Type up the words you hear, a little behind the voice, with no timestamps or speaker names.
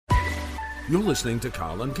You're listening to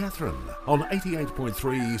Carl and Catherine on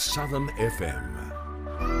 88.3 Southern FM.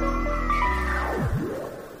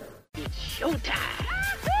 It's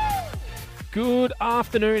showtime. Good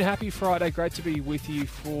afternoon. Happy Friday. Great to be with you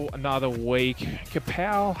for another week.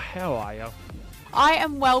 Kapow, how are you? I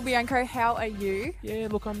am well, Bianco. How are you? Yeah,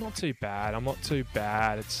 look, I'm not too bad.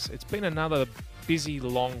 It's been another busy,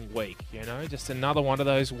 long week, you know, just another one of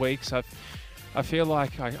those weeks. I feel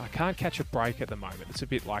like I can't catch a break at the moment. It's a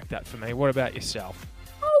bit like that for me. What about yourself?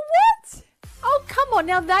 Oh, what? Oh, come on.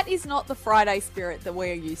 Now, that is not the Friday spirit that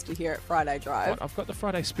we're used to here at Friday Drive. What, I've got the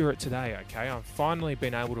Friday spirit today, okay? I've finally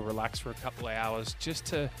been able to relax for a couple of hours just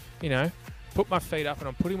to, you know, put my feet up, and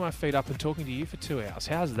I'm putting my feet up and talking to you for 2 hours.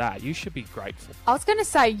 How's that? You should be grateful. I was going to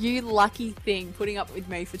say, you lucky thing, putting up with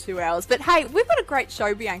me for 2 hours. But hey, we've got a great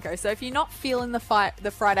show, Bianco. So if you're not feeling the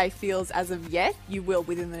Friday feels as of yet, you will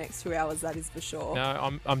within the next 2 hours, that is for sure.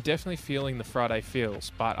 No, I'm definitely feeling the Friday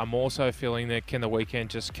feels, but I'm also feeling the can the weekend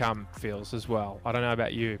just come feels as well. I don't know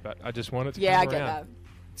about you, but I just want it to come around. Yeah, I get that.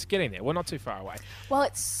 It's getting there. We're not too far away. Well,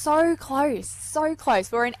 it's so close. So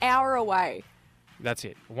close. We're an hour away. That's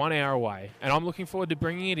it. 1 hour away. And I'm looking forward to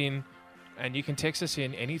bringing it in. And you can text us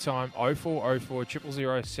in anytime, 0404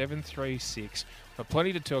 000 736. Got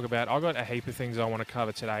plenty to talk about. I've got a heap of things I want to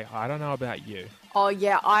cover today. I don't know about you. Oh,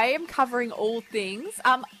 yeah. I am covering all things.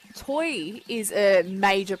 Toy is a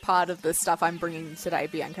major part of the stuff I'm bringing today,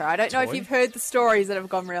 Bianca. I don't know if you've heard the stories that have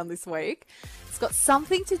gone around this week. It's got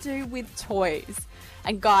something to do with toys.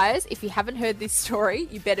 And guys, if you haven't heard this story,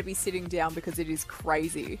 you better be sitting down because it is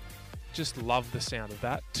crazy. Just love the sound of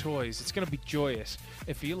that. Toys. It's going to be joyous.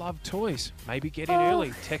 If you love toys, maybe get in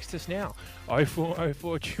early. Text us now.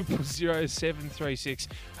 0404 000 736.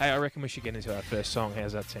 Hey, I reckon we should get into our first song.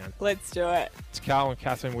 How's that sound? Let's do it. It's Carl and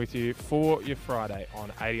Catherine with you for your Friday on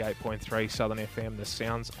 88.3 Southern FM, the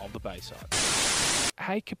sounds of the Bayside.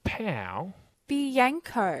 Hey, Kapow.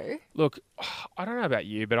 Bianco. Look, I don't know about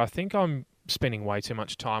you, but I think I'm spending way too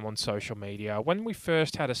much time on social media. When we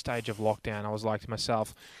first had a stage of lockdown, I was like to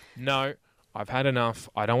myself, no, I've had enough.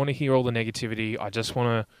 I don't want to hear all the negativity. I just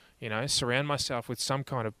want to, you know, surround myself with some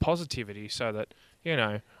kind of positivity so that, you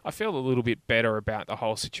know, I feel a little bit better about the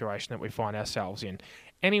whole situation that we find ourselves in.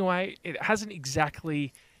 Anyway, it hasn't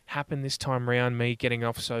exactly happened this time around, me getting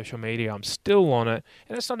off social media. I'm still on it,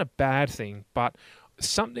 and it's not a bad thing, but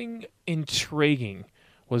something intriguing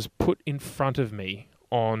was put in front of me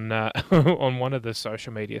on on one of the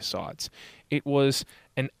social media sites. It was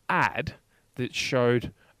an ad that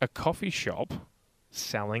showed a coffee shop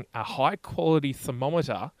selling a high-quality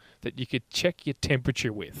thermometer that you could check your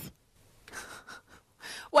temperature with.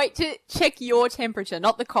 Wait, to check your temperature,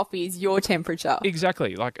 not the coffee's, your temperature.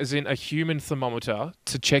 Exactly, like as in a human thermometer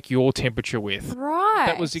to check your temperature with. Right.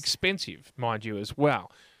 That was expensive, mind you, as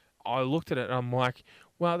well. I looked at it and I'm like,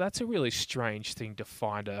 well, that's a really strange thing to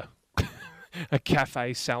find a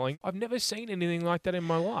cafe selling. I've never seen anything like that in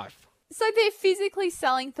my life. So they're physically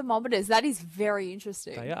selling thermometers. That is very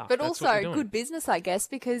interesting. They are. But That's what they're also doing. good business, I guess,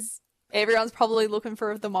 because everyone's probably looking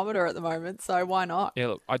for a thermometer at the moment. So why not? Yeah,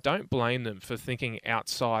 look, I don't blame them for thinking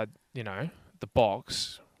outside, you know, the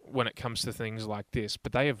box when it comes to things like this.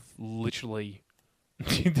 But they have literally,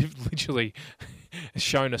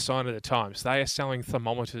 shown a sign of the times. They are selling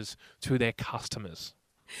thermometers to their customers.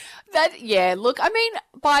 Yeah, look, I mean,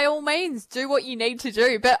 by all means, do what you need to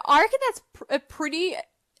do. But I reckon that's a pretty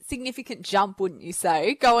significant jump, wouldn't you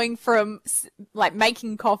say? Going from, like,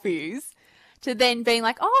 making coffees to then being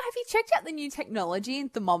like, oh, have you checked out the new technology in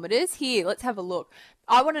thermometers? Here, let's have a look.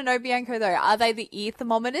 I want to know, Bianco, though, are they the ear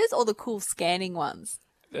thermometers or the cool scanning ones?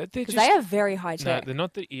 Because they are very high tech. No, they're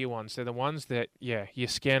not the ear ones. They're the ones that, yeah, you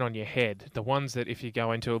scan on your head. The ones that if you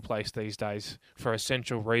go into a place these days for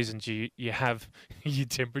essential reasons, you have your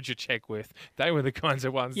temperature check with. They were the kinds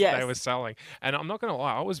of ones that they were selling. And I'm not going to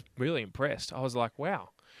lie, I was really impressed. I was like,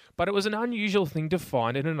 wow. But it was an unusual thing to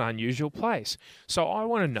find in an unusual place. So I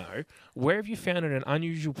want to know, where have you found an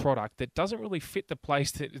unusual product that doesn't really fit the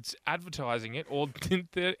place that it's advertising it or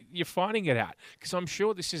that you're finding it at? Because I'm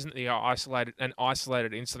sure this isn't an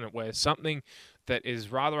isolated incident where something that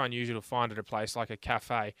is rather unusual to find at a place like a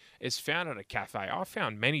cafe is found at a cafe. I've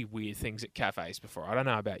found many weird things at cafes before. I don't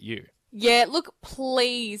know about you. Yeah, look,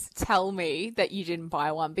 please tell me that you didn't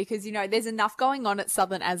buy one because, you know, there's enough going on at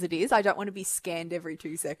Southern as it is. I don't want to be scanned every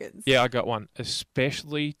 2 seconds. Yeah, I got one,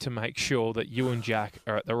 especially to make sure that you and Jack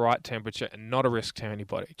are at the right temperature and not a risk to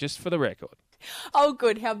anybody, just for the record. Oh,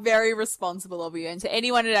 good. How very responsible of you. And to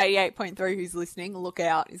anyone at 88.3 who's listening, look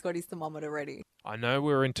out. He's got his thermometer ready. I know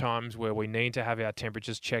we're in times where we need to have our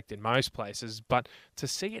temperatures checked in most places, but to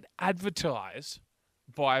see it advertised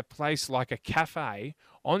by a place like a cafe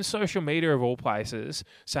on social media of all places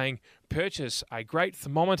saying, purchase a great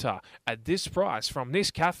thermometer at this price from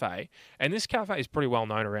this cafe. And this cafe is pretty well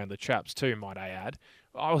known around the traps too, might I add.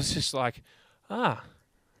 I was just like,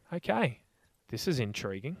 okay, this is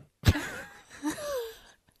intriguing.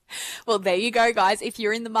 Well, there you go, guys. If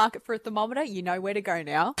you're in the market for a thermometer, you know where to go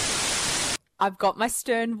now. I've got my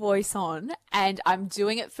stern voice on, and I'm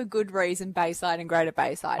doing it for good reason, Bayside and Greater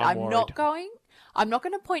Bayside. I'm not going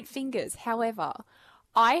to point fingers. However,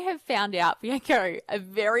 I have found out, Bianco, a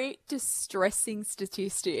very distressing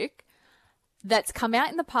statistic that's come out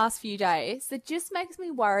in the past few days that just makes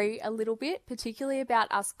me worry a little bit, particularly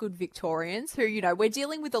about us good Victorians who, you know, we're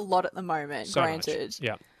dealing with a lot at the moment, So granted. much.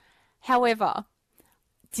 Yeah. However,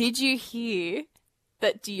 did you hear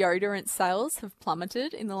that deodorant sales have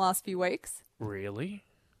plummeted in the last few weeks? Really?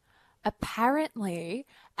 Apparently,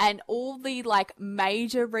 and all the like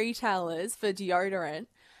major retailers for deodorant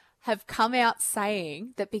have come out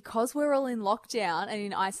saying that because we're all in lockdown and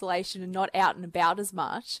in isolation and not out and about as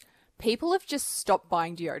much, people have just stopped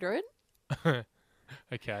buying deodorant.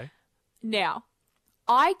 Okay. Now,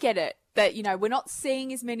 I get it that, you know, we're not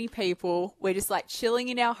seeing as many people. We're just like chilling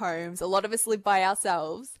in our homes. A lot of us live by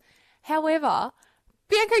ourselves. However,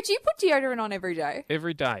 Bianco, do you put deodorant on every day?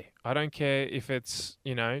 Every day. I don't care if it's,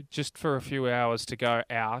 you know, just for a few hours to go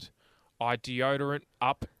out. I deodorant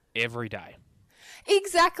up every day.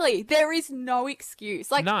 Exactly. There is no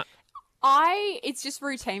excuse. Like, No. it's just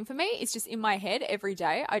routine for me. It's just in my head every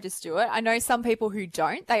day. I just do it. I know some people who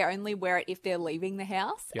don't. They only wear it if they're leaving the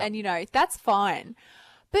house. Yep. And, you know, that's fine.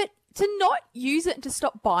 But to not use it and to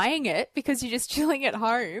stop buying it because you're just chilling at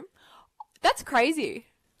home, that's crazy.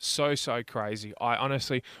 So crazy.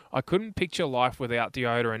 I couldn't picture life without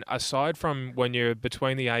deodorant, aside from when you're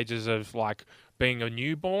between the ages of like being a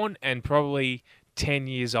newborn and probably 10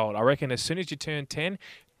 years old. I reckon as soon as you turn 10,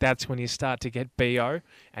 that's when you start to get BO,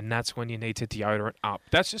 and that's when you need to deodorant up.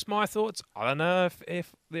 That's just my thoughts. I don't know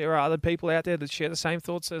if there are other people out there that share the same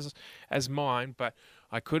thoughts as mine, but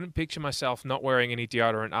I couldn't picture myself not wearing any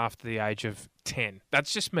deodorant after the age of 10.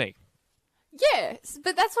 That's just me. Yeah,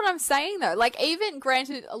 but that's what I'm saying though. Like, even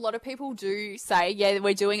granted, a lot of people do say, yeah,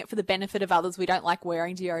 we're doing it for the benefit of others. We don't like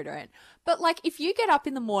wearing deodorant. But like, if you get up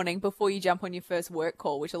in the morning before you jump on your first work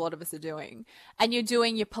call, which a lot of us are doing, and you're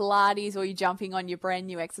doing your Pilates or you're jumping on your brand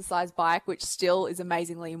new exercise bike, which still is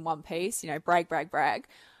amazingly in one piece, you know, brag, brag, brag,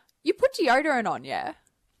 you put deodorant on, yeah?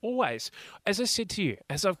 Always. As I said to you,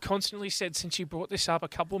 as I've constantly said since you brought this up a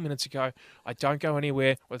couple of minutes ago, I don't go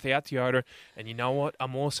anywhere without deodorant. And you know what?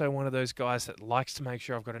 I'm also one of those guys that likes to make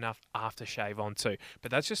sure I've got enough aftershave on too. But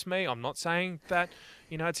that's just me. I'm not saying that,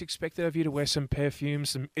 you know, it's expected of you to wear some perfume,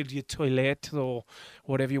 some Eau de Toilette or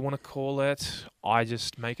whatever you want to call it. I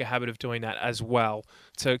just make a habit of doing that as well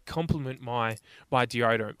to complement my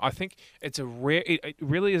deodorant. I think it's it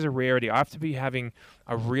really is a rarity. I have to be having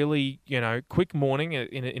a really, you know, quick morning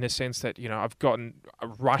in a sense that, you know, I've gotten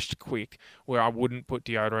rushed quick where I wouldn't put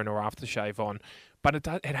deodorant or aftershave on. But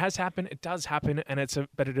it has happened. It does happen, and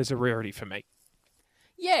but it is a rarity for me.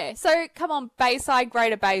 Yeah, so come on, Bayside,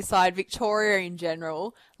 Greater Bayside, Victoria in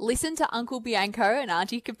general, listen to Uncle Bianco and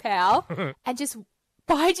Auntie Kapow and just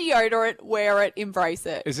buy deodorant, wear it, embrace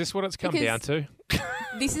it. Is this what it's come down to?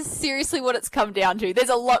 This is seriously what it's come down to. There's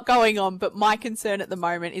a lot going on, but my concern at the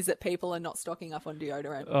moment is that people are not stocking up on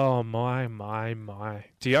deodorant. Oh, my.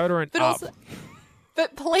 Deodorant But up.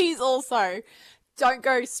 but please also, don't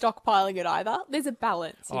go stockpiling it either. There's a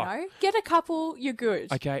balance, you know? Get a couple, you're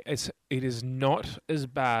good. Okay, it is not as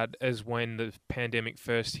bad as when the pandemic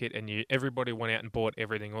first hit and everybody went out and bought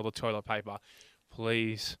everything, all the toilet paper.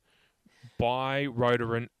 Please buy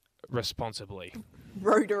Rodorant responsibly.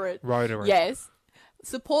 Rodorant. Yes.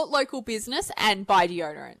 Support local business and buy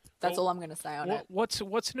deodorant. That's all I'm going to say on it. What's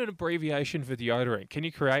an abbreviation for deodorant? Can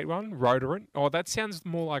you create one? Rodorant? Oh, that sounds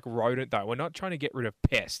more like rodent though. We're not trying to get rid of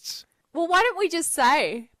pests. Well, why don't we just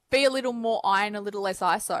say, be a little more iron, a little less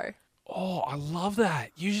ISO? Oh, I love that.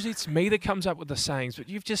 Usually it's me that comes up with the sayings, but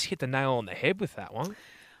you've just hit the nail on the head with that one.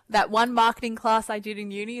 That one marketing class I did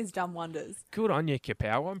in uni has done wonders. Good on you,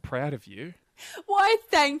 Kapow. I'm proud of you. Why,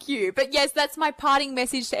 thank you. But yes, that's my parting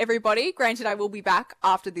message to everybody. Granted, I will be back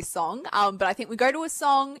after this song. But I think we go to a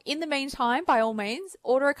song. In the meantime, by all means,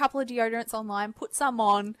 order a couple of deodorants online, put some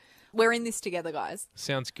on. We're in this together, guys.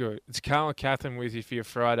 Sounds good. It's Carl and Catherine with you for your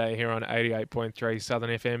Friday here on 88.3 Southern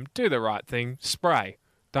FM. Do the right thing. Spray.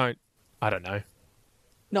 I don't know.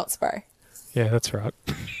 Not spray. Yeah, that's right.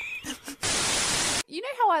 You know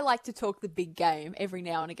how I like to talk the big game every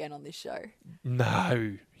now and again on this show?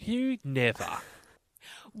 No, you never.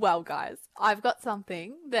 Well, guys, I've got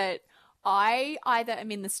something that I either am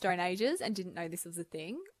in the Stone Ages and didn't know this was a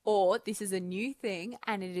thing, or this is a new thing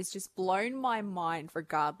and it has just blown my mind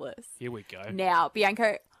regardless. Here we go. Now,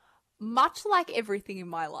 Bianco, much like everything in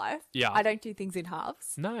my life, Yeah. I don't do things in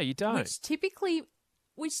halves. No, you don't.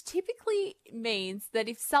 Which typically means that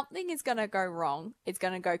if something is going to go wrong, it's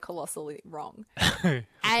going to go colossally wrong.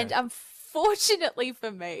 And unfortunately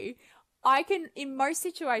for me, in most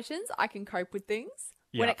situations, I can cope with things.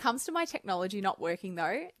 When Yeah. it comes to my technology not working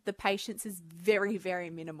though, the patience is very, very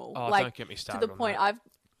minimal. Oh, like, don't get me started to the on point that.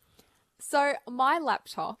 So my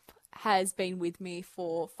laptop has been with me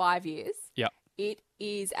for 5 years. Yep. It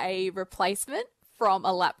is a replacement from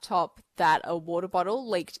a laptop that a water bottle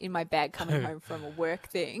leaked in my bag coming home from a work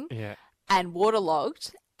thing Yeah. and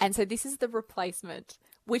waterlogged. And so this is the replacement,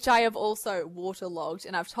 which I have also waterlogged.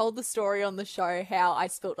 And I've told the story on the show how I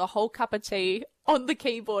spilt a whole cup of tea on the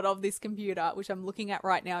keyboard of this computer, which I'm looking at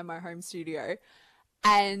right now in my home studio.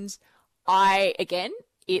 And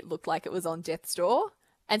it looked like it was on death's door.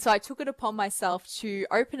 And so I took it upon myself to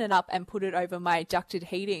open it up and put it over my ducted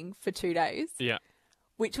heating for 2 days, Yeah.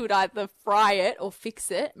 which would either fry it or fix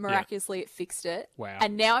it. Miraculously, it fixed it. Wow.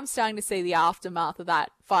 And now I'm starting to see the aftermath of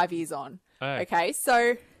that 5 years on. Oh. Okay,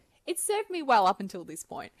 so it served me well up until this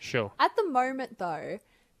point. Sure. At the moment, though,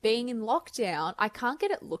 being in lockdown, I can't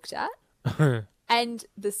get it looked at. And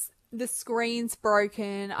the screen's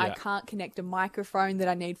broken. I Yeah. can't connect a microphone that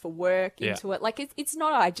I need for work Yeah. into it. Like, it's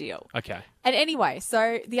not ideal. Okay. And anyway,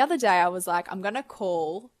 so the other day I was like, I'm going to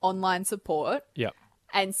call online support Yep.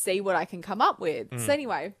 and see what I can come up with. Mm. So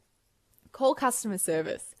anyway, call customer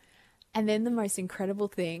service. And then the most incredible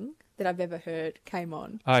thing that I've ever heard came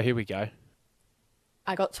on. Oh, here we go.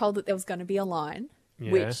 I got told that there was going to be a line,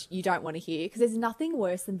 Yeah. which you don't want to hear because there's nothing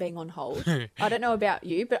worse than being on hold. I don't know about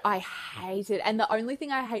you, but I hate it. And the only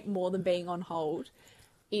thing I hate more than being on hold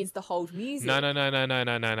is the hold music.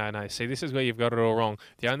 No. See, this is where you've got it all wrong.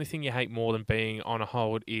 The only thing you hate more than being on a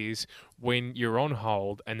hold is when you're on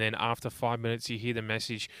hold and then after 5 minutes you hear the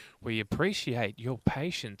message, we appreciate your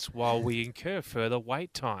patience while we incur further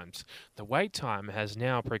wait times. The wait time has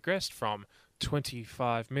now progressed from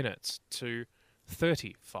 25 minutes to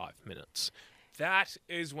 35 minutes. That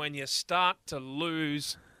is when you start to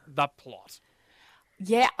lose the plot.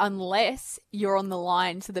 Yeah, unless you're on the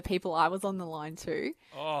line to the people I was on the line to.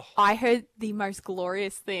 Oh, I heard the most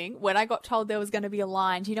glorious thing. When I got told there was going to be a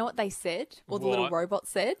line, do you know what they said? Or the little What? robot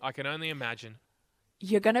said? I can only imagine.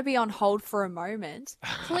 You're going to be on hold for a moment.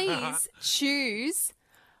 Please choose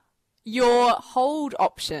your hold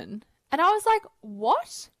option. And I was like,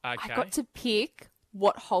 what? Okay. I got to pick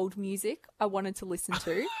what hold music I wanted to listen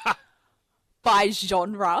to by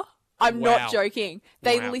genre. I'm Wow. not joking.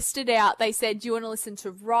 They Wow. listed out, they said, do you want to listen to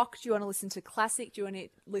rock? Do you want to listen to classic? Do you want to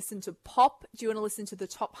listen to pop? Do you want to listen to the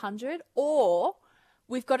top 100? Or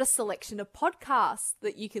we've got a selection of podcasts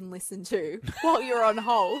that you can listen to while you're on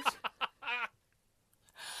hold.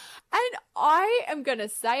 And I am going to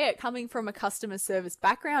say it, coming from a customer service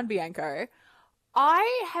background, Bianco,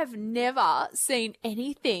 I have never seen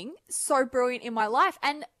anything so brilliant in my life.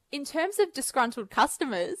 And in terms of disgruntled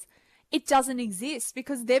customers, it doesn't exist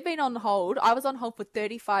because they've been on hold. I was on hold for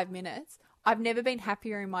 35 minutes. I've never been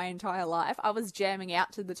happier in my entire life. I was jamming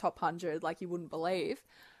out to the top 100 like you wouldn't believe.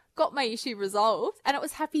 Got my issue resolved and it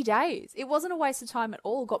was happy days. It wasn't a waste of time at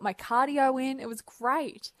all. Got my cardio in. It was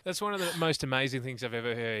great. That's one of the most amazing things I've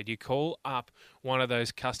ever heard. You call up one of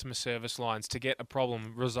those customer service lines to get a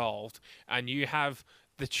problem resolved, and you have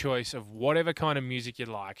the choice of whatever kind of music you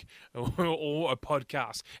like or a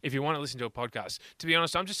podcast. If you want to listen to a podcast, to be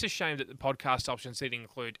honest, I'm just ashamed that the podcast options didn't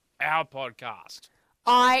include our podcast.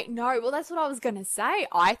 I know. Well, that's what I was going to say.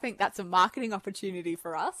 I think that's a marketing opportunity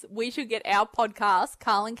for us. We should get our podcast,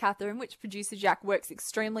 Carl and Catherine, which producer Jack works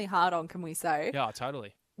extremely hard on, can we say? Yeah,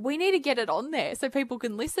 totally. We need to get it on there so people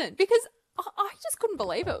can listen because I just couldn't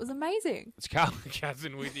believe it. It was amazing. It's Carl and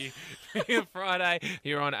Catherine with you Friday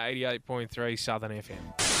here on 88.3 Southern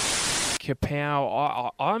FM.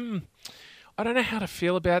 Kapow, I don't know how to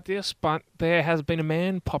feel about this, but there has been a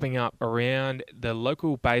man popping up around the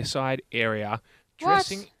local Bayside area,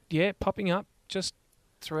 popping up just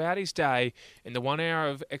throughout his day in the 1 hour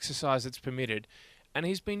of exercise that's permitted, and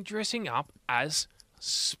he's been dressing up as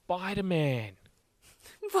Spider-Man.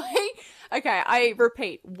 Wait. Okay, I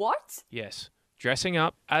repeat. What? Yes. Dressing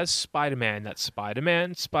up as Spider-Man. That's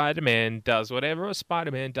Spider-Man. Spider-Man does whatever a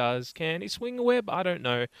Spider-Man does. Can he swing a web? I don't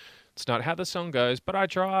know. It's not how the song goes, but I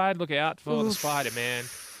tried. Look out for the Spider-Man.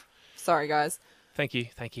 Sorry, guys. Thank you.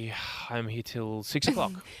 I'm here till 6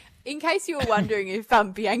 o'clock. In case you were wondering if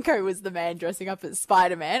Bianco was the man dressing up as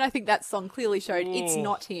Spider-Man, I think that song clearly showed it's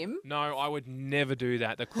not him. No, I would never do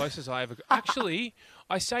that. The closest I ever... Actually,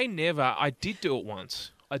 I say never. I did do it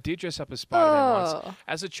once. I did dress up as Spider-Man once Oh.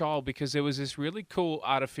 as a child because there was this really cool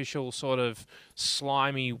artificial sort of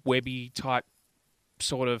slimy, webby type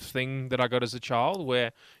sort of thing that I got as a child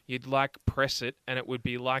where you'd like press it and it would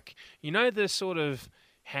be like, the sort of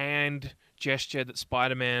hand gesture that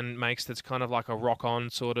Spider-Man makes that's kind of like a rock-on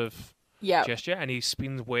sort of Yeah. gesture, and he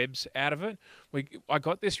spins webs out of it. I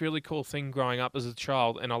got this really cool thing growing up as a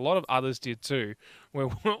child, and a lot of others did too, where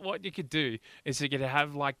what you could do is you could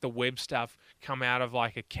have like the web stuff come out of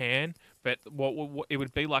like a can, but what it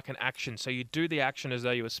would be like an action. So you'd do the action as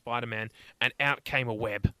though you were Spider-Man, and out came a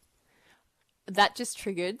web. That just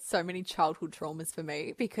triggered so many childhood traumas for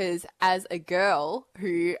me because as a girl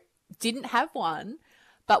who didn't have one,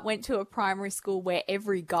 but went to a primary school where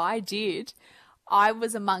every guy did, I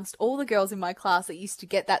was amongst all the girls in my class that used to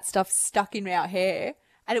get that stuff stuck in our hair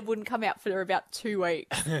and it wouldn't come out for about 2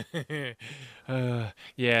 weeks.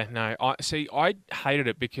 Yeah, no. I hated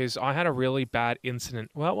it because I had a really bad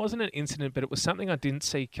incident. Well, it wasn't an incident, but it was something I didn't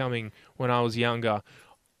see coming when I was younger.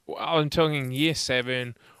 I'm talking year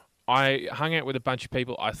 7. I hung out with a bunch of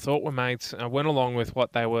people I thought were mates, and I went along with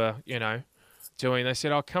what they were, doing. They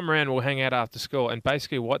said, "I'll come around, we'll hang out after school." And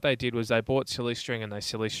basically what they did was they bought silly string and they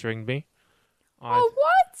silly stringed me. Oh,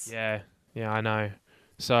 what? Yeah, I know.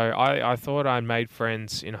 So I thought I made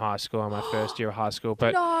friends in high school, in my first year of high school,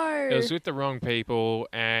 but No. it was with the wrong people,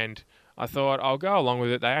 and I thought I'll go along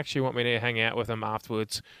with it. They actually want me to hang out with them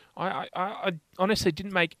afterwards. I honestly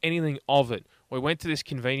didn't make anything of it. We went to this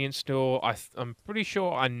convenience store. I'm pretty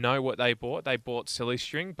sure I know what they bought. They bought silly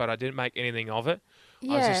string, but I didn't make anything of it.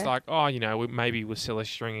 I was just like, maybe we're silly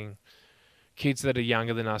stringing kids that are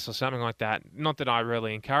younger than us or something like that. Not that I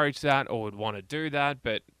really encourage that or would want to do that,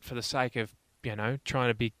 but for the sake of, trying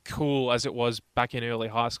to be cool as it was back in early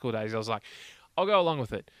high school days, I was like, I'll go along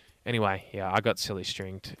with it. Anyway, yeah, I got silly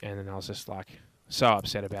stringed, and then I was just like so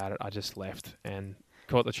upset about it. I just left and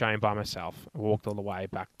caught the train by myself, walked all the way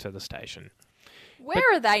back to the station. Where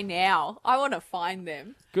are they now? I want to find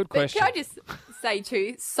them. Good But question. can I just say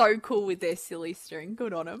too, so cool with their silly string.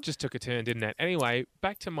 Good on them. Just took a turn, didn't it? Anyway,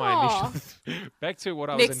 back to my Aw. initial... back to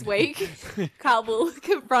what I was... Next week, Carl will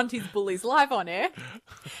confront his bullies live on air,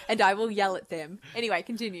 and I will yell at them. Anyway,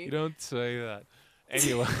 continue. You don't say that.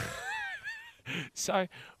 Anyway... So,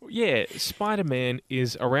 yeah, Spider-Man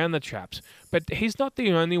is around the traps, but he's not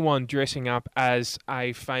the only one dressing up as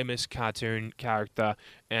a famous cartoon character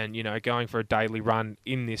and, going for a daily run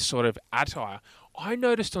in this sort of attire. I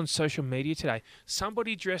noticed on social media today,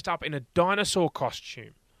 somebody dressed up in a dinosaur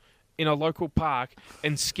costume in a local park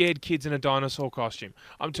and scared kids in a dinosaur costume.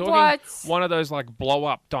 I'm talking What? one of those like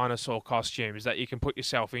blow-up dinosaur costumes that you can put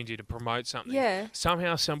yourself into to promote something. Yeah.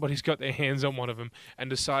 Somehow somebody's got their hands on one of them and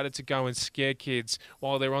decided to go and scare kids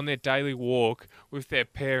while they're on their daily walk with their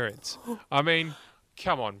parents. I mean,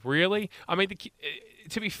 come on, really? I mean,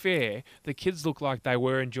 to be fair, the kids look like they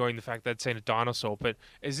were enjoying the fact they'd seen a dinosaur, but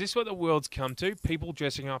is this what the world's come to? People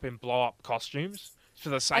dressing up in blow-up costumes for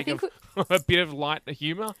the sake think of a bit of light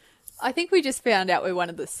humour? I think we just found out where one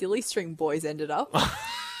of the silly string boys ended up.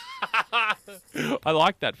 I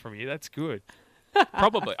like that from you. That's good.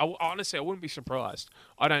 Probably. Honestly, I wouldn't be surprised.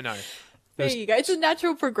 I don't know. There you go. It's a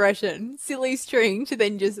natural progression. Silly string to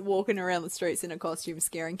then just walking around the streets in a costume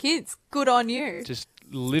scaring kids. Good on you. Just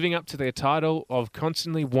living up to their title of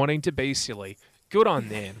constantly wanting to be silly. Good on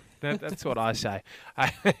them. That's what I say.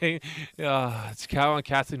 It's Carl and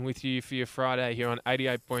Catherine with you for your Friday here on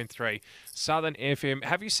 88.3 Southern FM.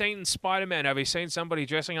 Have you seen Spider-Man? Have you seen somebody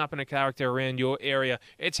dressing up in a character around your area?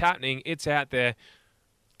 It's happening. It's out there.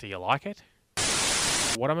 Do you like it?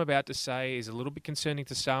 What I'm about to say is a little bit concerning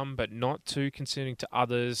to some, but not too concerning to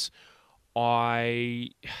others.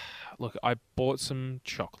 I bought some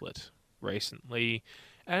chocolate recently,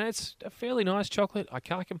 and it's a fairly nice chocolate. I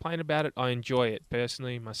can't complain about it. I enjoy it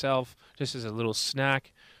personally myself, just as a little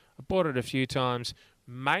snack. I bought it a few times,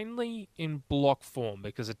 mainly in block form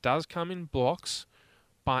because it does come in blocks,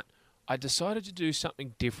 but I decided to do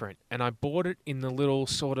something different, and I bought it in the little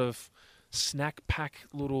sort of snack pack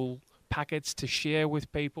little packets to share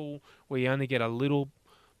with people where you only get a little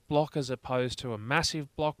block as opposed to a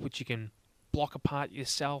massive block which you can block apart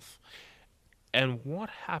yourself. And what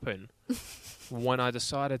happened when I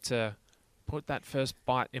decided to put that first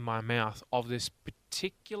bite in my mouth of this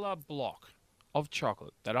particular block of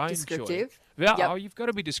chocolate that I enjoy? Descriptive. Yeah, Yep. Oh, you've got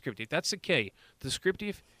to be descriptive. That's the key.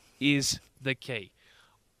 Descriptive is the key.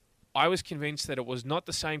 I was convinced that it was not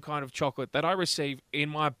the same kind of chocolate that I receive in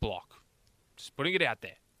my block. Just putting it out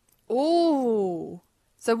there. Ooh.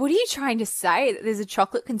 So what are you trying to say? That there's a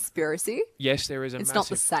chocolate conspiracy? Yes, there is a It's not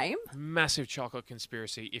the same? massive chocolate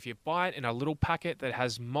conspiracy. If you buy it in a little packet that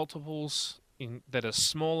has multiples that are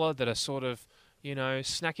smaller, that are sort of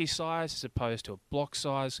snacky size as opposed to a block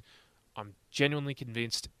size. I'm genuinely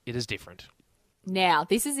convinced it is different. Now,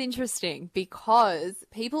 this is interesting because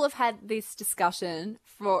people have had this discussion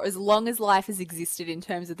for as long as life has existed in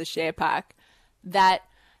terms of the share pack, that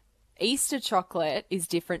Easter chocolate is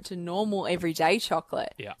different to normal everyday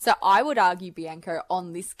chocolate. Yeah. So I would argue, Bianco,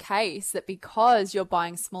 on this case that because you're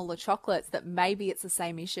buying smaller chocolates, that maybe it's the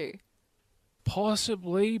same issue.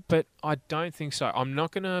 Possibly, but I don't think so. I'm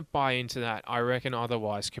not going to buy into that. I reckon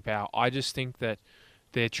otherwise, Kapow. I just think that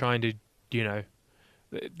they're trying to,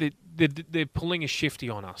 they're pulling a shifty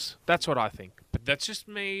on us. That's what I think. But that's just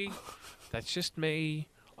me. That's just me.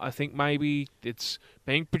 I think maybe it's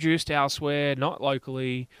being produced elsewhere, not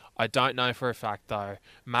locally. I don't know for a fact, though.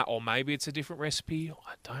 Or maybe it's a different recipe.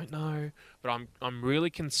 I don't know. But I'm really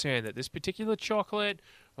concerned that this particular chocolate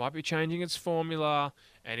might be changing its formula.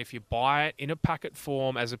 And if you buy it in a packet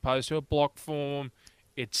form as opposed to a block form,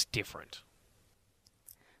 it's different.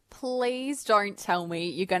 Please don't tell me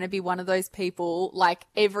you're going to be one of those people like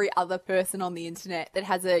every other person on the internet that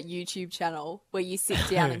has a YouTube channel where you sit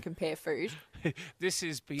down and compare food. This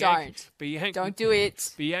is Don't do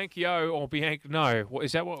it. Bianchio or Bianc. No,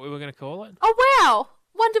 is that what we were going to call it? Oh, wow.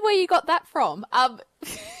 Wonder where you got that from.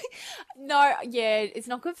 No, yeah, it's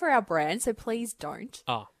not good for our brand, so please don't.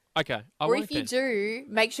 Oh, okay. Or if you do,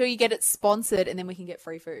 make sure you get it sponsored and then we can get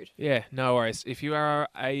free food. Yeah, no worries. If you are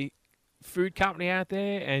a food company out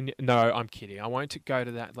there, and no, I'm kidding. I won't go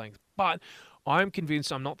to that length. But I'm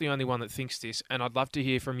convinced I'm not the only one that thinks this, and I'd love to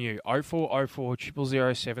hear from you. 0404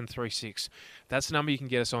 000 736. That's the number you can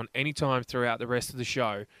get us on anytime throughout the rest of the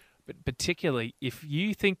show. But particularly, if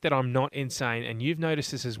you think that I'm not insane, and you've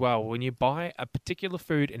noticed this as well, when you buy a particular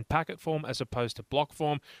food in packet form as opposed to block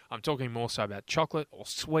form, I'm talking more so about chocolate or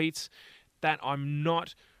sweets, that I'm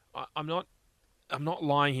not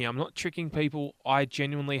lying here. I'm not tricking people. I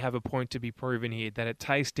genuinely have a point to be proven here that it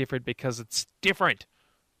tastes different because it's different.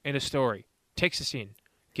 In a story. Text us in.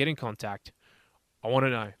 Get in contact. I want to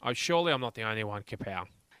know. Surely I'm not the only one, Kapow.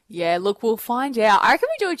 Yeah, look, we'll find out. I reckon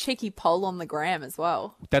we do a cheeky poll on the gram as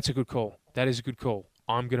well. That's a good call. That is a good call.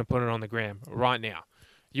 I'm going to put it on the gram right now.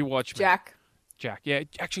 You watch me. Jack. Yeah,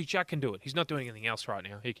 actually, Jack can do it. He's not doing anything else right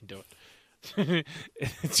now. He can do it.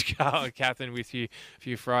 It's Carl and Catherine with you for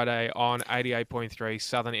your Friday on 88.3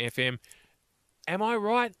 Southern FM. Am I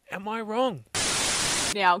right? Am I wrong?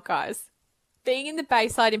 Now, guys, being in the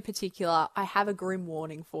Bayside in particular, I have a grim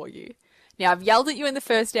warning for you. Now, I've yelled at you in the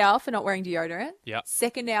first hour for not wearing deodorant. Yep.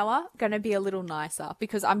 Second hour, going to be a little nicer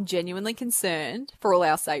because I'm genuinely concerned for all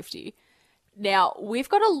our safety. Now, we've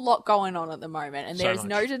got a lot going on at the moment, and there is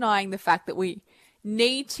no denying the fact that we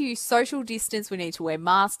need to social distance, we need to wear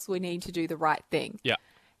masks, we need to do the right thing. Yeah.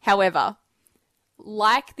 However,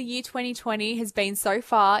 like the year 2020 has been so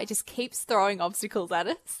far, it just keeps throwing obstacles at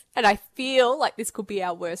us. And I feel like this could be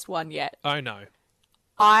our worst one yet. Oh, no.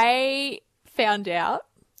 I found out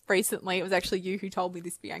recently, it was actually you who told me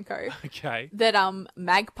this, Bianco, Okay. that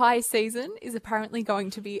magpie season is apparently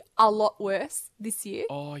going to be a lot worse this year.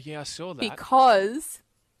 Oh, yeah, I saw that. Because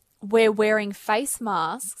we're wearing face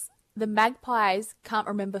masks. The magpies can't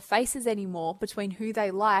remember faces anymore between who they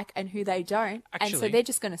like and who they don't. And so Actually, they're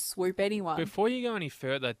just going to swoop anyone. Before you go any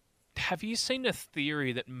further, have you seen the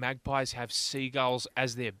theory that magpies have seagulls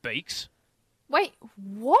as their beaks? Wait,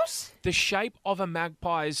 what? The shape of a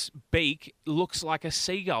magpie's beak looks like a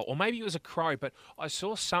seagull, or maybe it was a crow, but I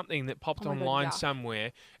saw something that popped Oh my God, online yuck.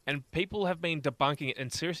 somewhere, and people have been debunking it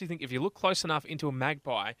and seriously think if you look close enough into a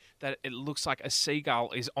magpie that it looks like a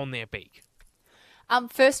seagull is on their beak.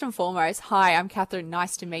 First and foremost, hi, I'm Catherine.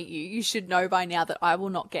 Nice to meet you. You should know by now that I will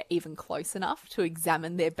not get even close enough to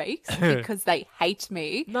examine their beaks because they hate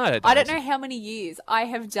me. No, they I don't don't. know how many years I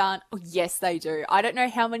have done. Oh, yes, they do. I don't know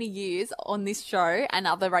how many years on this show and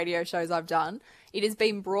other radio shows I've done. It has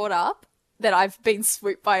been brought up that I've been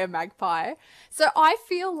swooped by a magpie. So I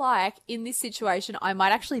feel like in this situation, I might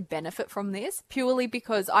actually benefit from this purely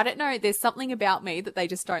because I don't know, there's something about me that they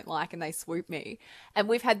just don't like and they swoop me. And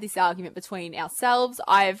we've had this argument between ourselves.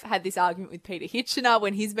 I've had this argument with Peter Hitchener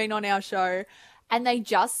when he's been on our show. And they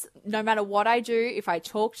just, no matter what I do, if I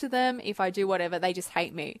talk to them, if I do whatever, they just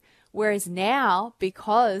hate me. Whereas now,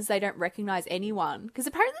 because they don't recognize anyone, because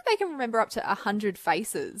apparently they can remember up to 100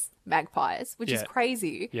 faces, magpies, which is Yeah.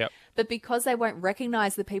 crazy. Yep. But because they won't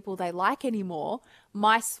recognize the people they like anymore,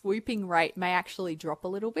 my swooping rate may actually drop a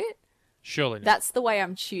little bit. Surely not. That's the way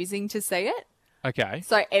I'm choosing to see it. Okay.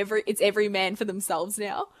 So it's every man for themselves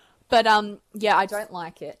now. But yeah, I don't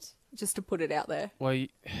like it. Just to put it out there. Well,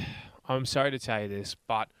 I'm sorry to tell you this,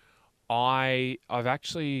 but I've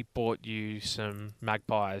actually bought you some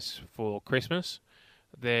magpies for Christmas.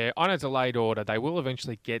 They're on a delayed order. They will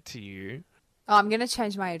eventually get to you. Oh, I'm going to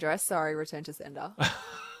change my address. Sorry, return to sender.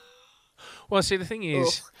 Well, see, the thing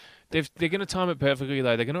is, they're going to time it perfectly,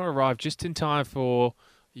 though. They're going to arrive just in time for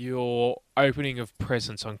your opening of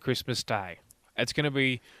presents on Christmas Day. It's going to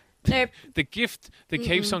be Nope. the gift that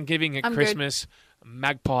keeps on giving at I'm good. Christmas.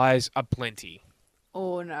 Magpies are plenty.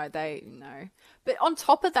 Oh, no, no. But on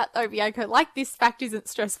top of that, though, Bianco, like this fact isn't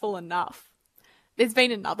stressful enough. There's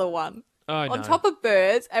been another one. Oh, On no. top of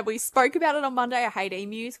birds, and we spoke about it on Monday, I hate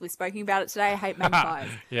emus. We're speaking about it today, I hate magpies.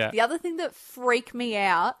 Yeah. The other thing that freak me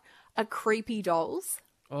out are creepy dolls.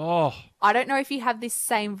 Oh, I don't know if you have this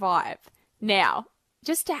same vibe. Now,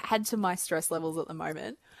 just to add to my stress levels at the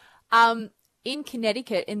moment, in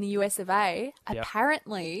Connecticut, in the US of A, Yep.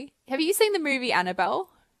 apparently, have you seen the movie Annabelle?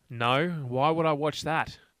 no. Why would I watch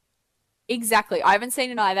that? Exactly. I haven't seen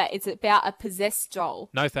it either. It's about a possessed doll.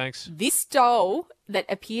 No, thanks. This doll that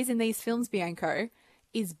appears in these films, Bianco,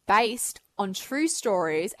 is based on true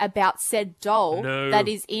stories about said doll No. that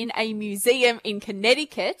is in a museum in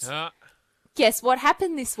Connecticut. Guess what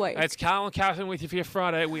happened this week? It's Carl and Catherine with you for your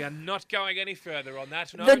Friday. We are not going any further on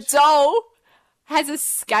that. No, The doll has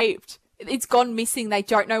escaped. It's gone missing. They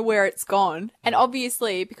don't know where it's gone. And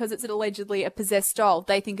obviously, because it's allegedly a possessed doll,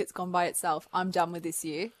 they think it's gone by itself. I'm done with this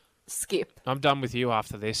year. Skip. I'm done with you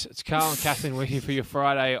after this. It's Carl and Catherine with you for your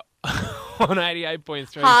Friday on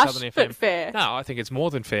 88.3 Harsh, Southern FM. but fair. No, I think it's more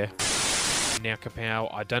than fair. Now,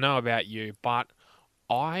 Kapow, I don't know about you, but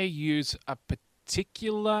I use a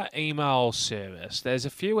particular email service. There's a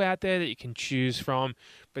few out there that you can choose from,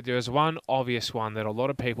 but there's one obvious one that a lot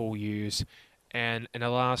of people use, and in the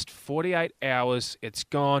last 48 hours, it's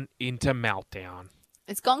gone into meltdown.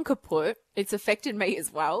 It's gone kaput. It's affected me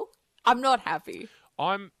as well. I'm not happy.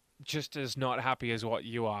 I'm just as not happy as what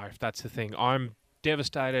you are, if that's the thing. I'm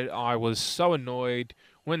devastated. I was so annoyed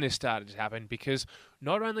when this started to happen because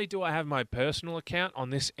not only do I have my personal account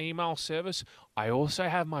on this email service, I also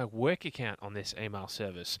have my work account on this email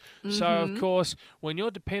service. So, of course, when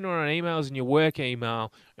you're dependent on emails in your work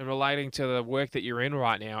email and relating to the work that you're in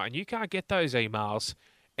right now, and you can't get those emails,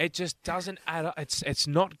 it just doesn't add up. It's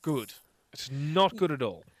not good. It's not good at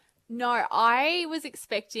all. No, I was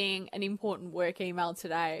expecting an important work email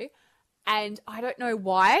today, and I don't know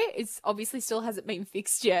why. It's obviously still hasn't been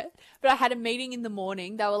fixed yet. But I had a meeting in the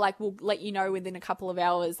morning. They were like, "We'll let you know within a couple of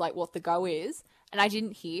hours, like what the go is." And I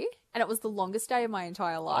didn't hear, and it was the longest day of my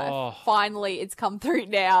entire life. Oh. Finally, it's come through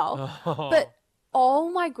now. But oh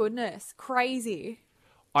my goodness, crazy.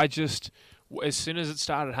 I just, as soon as it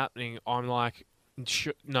started happening, I'm like,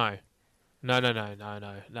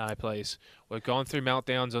 no, please. We've gone through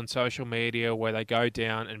meltdowns on social media where they go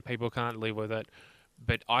down and people can't live with it.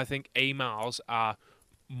 But I think emails are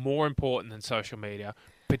more important than social media,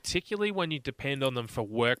 particularly when you depend on them for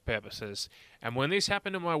work purposes. And when this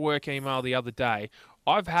happened in my work email the other day,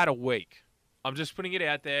 I've had a week. I'm just putting it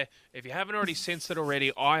out there. If you haven't already sensed it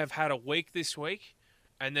already, I have had a week this week.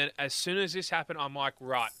 And then as soon as this happened, I'm like,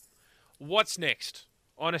 right, what's next?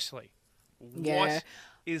 Honestly, Yeah. what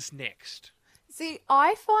is next? See,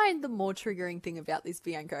 I find the more triggering thing about this,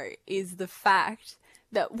 Bianco, is the fact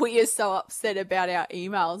that we are so upset about our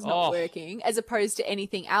emails not Oh. working, as opposed to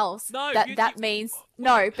anything else. No, that means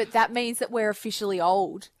but that means that we're officially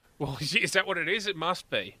old. Well, is that what it is? It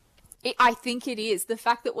must be. I think it is the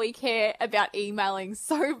fact that we care about emailing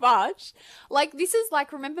so much. Like, this is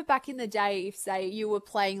like, remember back in the day, if say you were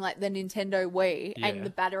playing like the Nintendo Wii Yeah. and the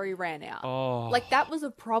battery ran out, Oh. like that was a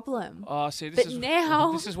problem. Oh, see, But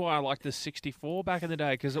now- this is why I liked the 64 back in the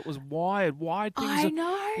day because it was wired. Wired things. I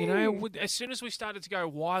know. You know, as soon as we started to go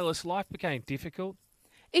wireless, life became difficult.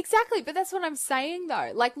 Exactly, but that's what I'm saying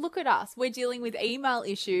though. Like, look at us. We're dealing with email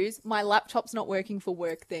issues. My laptop's not working for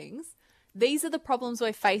work things. These are the problems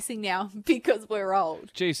we're facing now because we're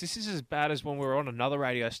old. Geez, this is as bad as when we were on another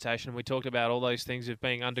radio station and we talked about all those things of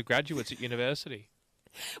being undergraduates at university.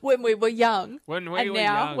 When we were young. When we and were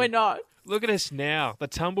now young. we're not. Look at us now. The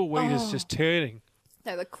tumbleweed is just turning.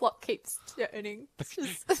 No, the clock keeps turning. It's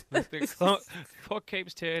just- The clock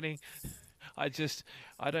keeps turning. I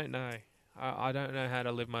don't know. I don't know how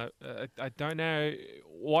to live my. I don't know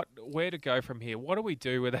where to go from here. What do we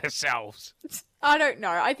do with ourselves? I don't know.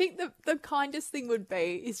 I think the kindest thing would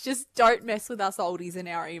be is just don't mess with us oldies in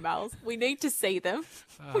our emails. We need to see them.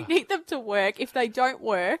 We need them to work. If they don't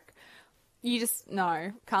work, you just,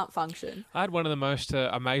 can't function. I had one of the most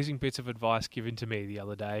amazing bits of advice given to me the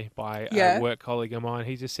other day by Yeah. a work colleague of mine.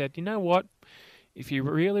 He just said, "You know what? If you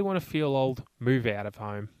really want to feel old, move out of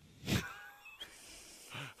home.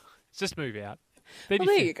 Just move out. Then Well,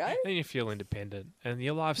 there feel, you go. Then you feel independent, and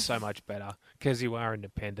your life's so much better because you are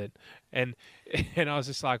independent." And I was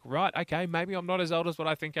just like, right, okay, maybe I'm not as old as what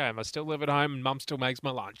I think I am. I still live at home, and Mum still makes my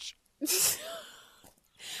lunch.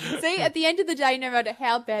 See, at the end of the day, no matter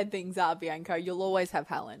how bad things are, Bianco, you'll always have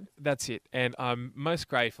Helen. That's it. And I'm most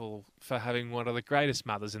grateful for having one of the greatest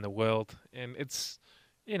mothers in the world. And it's,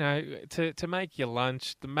 to make your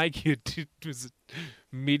lunch, to make your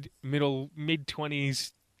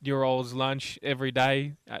mid-20s year old's lunch every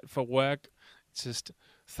day for work. It's just,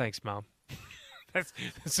 thanks, Mum.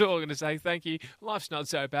 That's all I'm going to say. Thank you. Life's not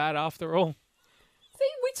so bad after all. See,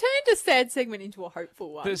 we turned a sad segment into a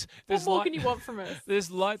hopeful one. There's what more light, can you want from us? There's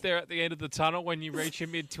light there at the end of the tunnel when you reach your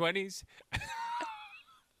mid-20s.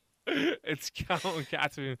 It's Carl and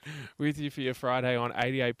Catherine with you for your Friday on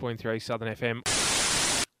 88.3 Southern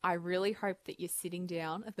FM. I really hope that you're sitting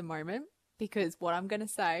down at the moment because what I'm going to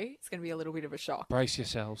say is going to be a little bit of a shock. Brace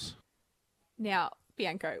yourselves. Now,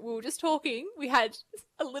 Bianco, we were just talking. We had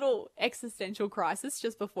a little existential crisis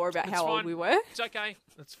just before about It's how fine. old we were. It's okay.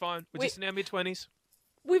 That's fine. We're just in our mid-20s.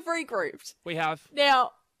 We've regrouped. We have.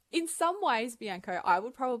 Now, in some ways, Bianco, I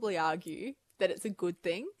would probably argue that it's a good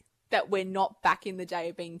thing that we're not back in the day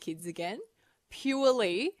of being kids again,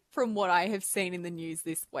 purely from what I have seen in the news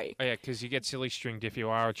this week. Oh, yeah, because you get silly stringed if you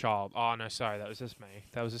are a child. Oh, no, sorry. That was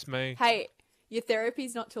just me. Hey, your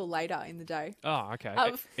therapy's not till later in the day. Oh, okay.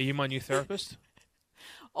 Um, Are you my new therapist?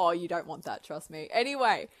 Oh, you don't want that, trust me.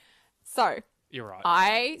 Anyway, so You're right.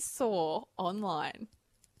 I saw online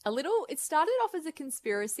it started off as a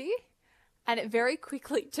conspiracy and it very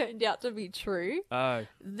quickly turned out to be true Oh.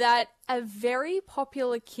 that a very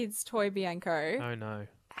popular kids toy, Bianco, Oh, no.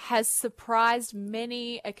 has surprised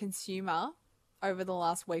many a consumer over the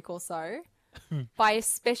last week or so by a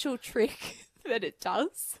special trick that it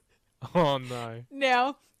does. Oh, no.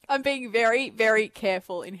 Now, I'm being very, very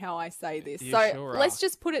careful in how I say this. You So sure let's are.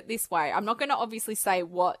 just put it this way. I'm not going to obviously say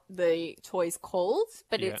what the toy's called,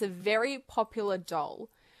 but Yeah. it's a very popular doll.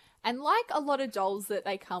 And like a lot of dolls that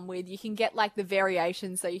they come with, you can get like the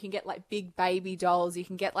variations. So you can get like big baby dolls. You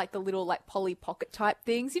can get like the little like Polly Pocket type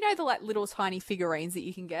things. You know, the like little tiny figurines that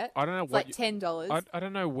you can get. I don't know It's what like $10. I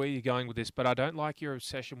don't know where you're going with this, but I don't like your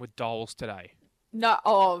obsession with dolls today.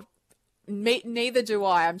 No, neither do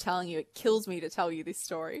I. I'm telling you, it kills me to tell you this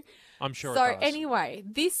story. I'm sure So it does. anyway,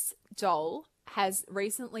 this doll has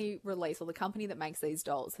recently released, or the company that makes these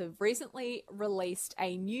dolls have recently released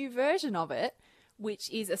a new version of it, which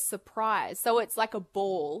is a surprise. So it's like a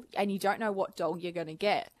ball and you don't know what doll you're going to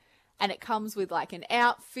get. And it comes with like an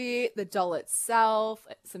outfit, the doll itself,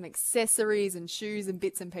 some accessories and shoes and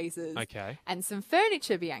bits and pieces. Okay. And some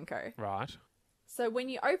furniture, Bianco. Right. So when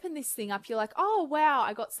you open this thing up, you're like, oh, wow,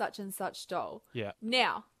 I got such and such doll. Yeah.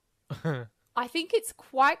 Now, I think it's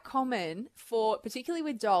quite common for, particularly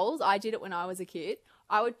with dolls, I did it when I was a kid.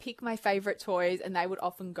 I would pick my favorite toys and they would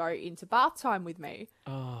often go into bath time with me.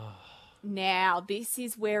 Oh. Now, this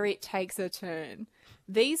is where it takes a turn.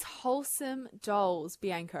 These wholesome dolls,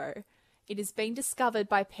 Bianco, it has been discovered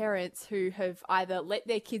by parents who have either let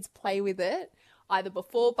their kids play with it, either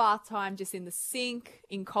before bath time, just in the sink,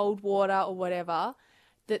 in cold water or whatever,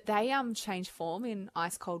 that they change form in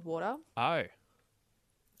ice cold water. Oh.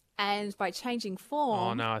 And by changing Oh,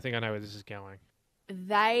 form, no, I think I know where this is going.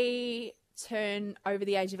 they turn over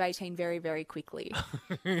the age of 18 very, very quickly.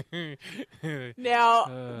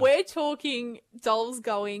 Now, we're talking dolls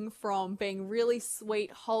going from being really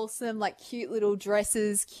sweet, wholesome, like cute little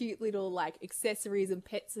dresses, cute little like accessories and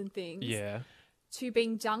pets and things, Yeah. to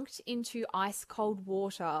being dunked into ice cold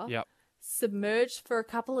water, Yep. submerged for a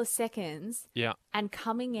couple of seconds, Yeah. and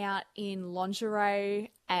coming out in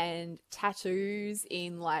lingerie and tattoos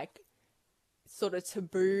in like sort of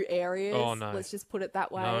taboo areas. Oh, no. Let's just put it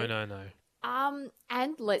that way. No.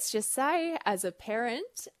 And let's just say, as a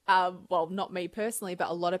parent, well, not me personally, but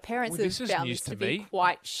a lot of parents Well, have this is found news this to to be me.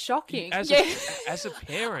 quite shocking. As Yeah. as a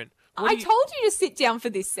parent, I told you to sit down for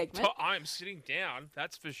this segment. I'm sitting down.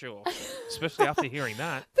 That's for sure. Especially after hearing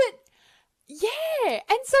that. But yeah,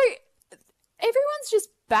 and so everyone's just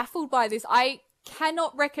baffled by this. I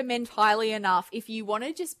cannot recommend highly enough if you want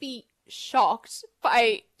to just be shocked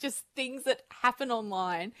by just things that happen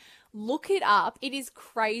online. Look it up. It is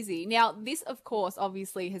crazy. Now, this, of course,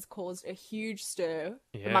 obviously has caused a huge stir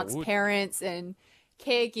Yeah, it amongst would. parents and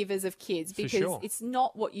caregivers of kids For because sure. it's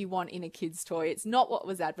not what you want in a kid's toy. It's not what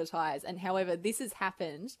was advertised. And however, this has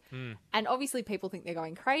happened. And obviously people think they're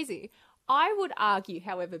going crazy. I would argue,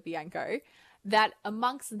 however, Bianco, that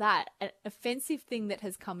amongst that, an offensive thing that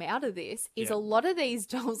has come out of this is Yeah. a lot of these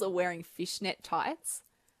dolls are wearing fishnet tights.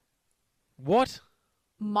 What?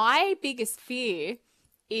 My biggest fear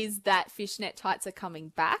is that fishnet tights are coming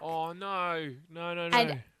back. Oh, no. No.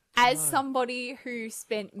 And As somebody who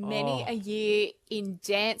spent many a year in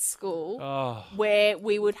dance school Oh, where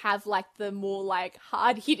we would have like the more like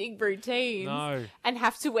hard-hitting routines no. and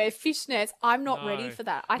have to wear fishnets, I'm not ready No, for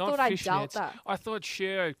that. I not thought I dealt fishnets. that. I thought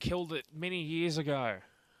Cher killed it many years ago.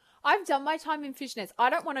 I've done my time in fishnets. I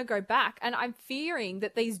don't want to go back. And I'm fearing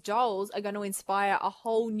that these dolls are going to inspire a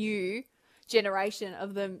whole new generation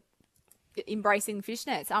of them embracing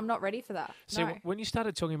fishnets. I'm not ready for that. See, No. when you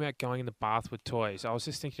started talking about going in the bath with toys, I was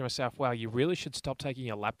just thinking to myself, wow, you really should stop taking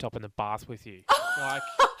your laptop in the bath with you. Like,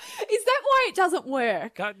 Is that why it doesn't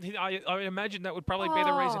work? I imagine that would probably be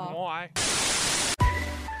the reason Oh. why.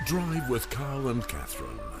 Drive with Carl and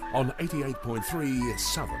Catherine on 88.3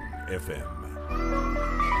 Southern FM.